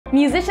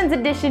Musicians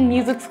Edition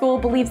Music School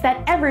believes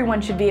that everyone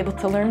should be able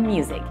to learn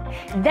music.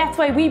 That's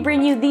why we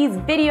bring you these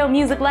video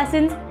music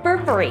lessons for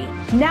free.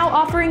 Now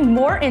offering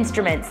more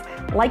instruments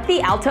like the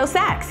alto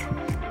sax,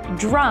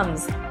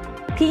 drums,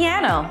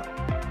 piano,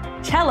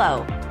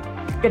 cello,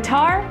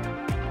 guitar,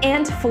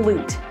 and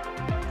flute.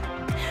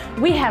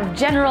 We have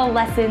general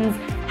lessons,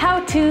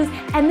 how-tos,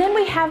 and then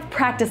we have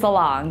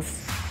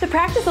practice-alongs. The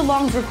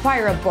practice-alongs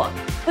require a book,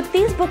 but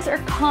these books are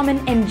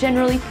common and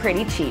generally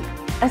pretty cheap.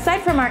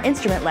 Aside from our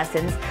instrument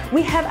lessons,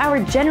 we have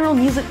our general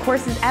music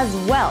courses as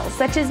well,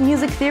 such as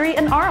music theory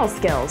and aural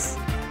skills.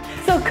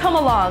 So come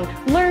along,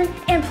 learn,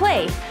 and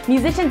play.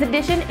 Musicians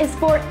Edition is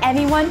for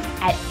anyone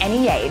at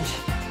any age.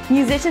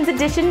 Musicians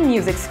Edition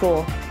Music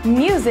School.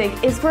 Music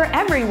is for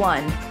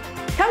everyone.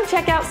 Come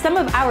check out some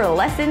of our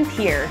lessons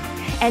here.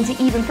 And to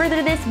even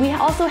further this, we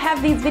also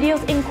have these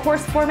videos in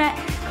course format.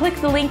 Click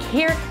the link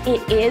here.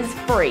 It is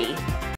free.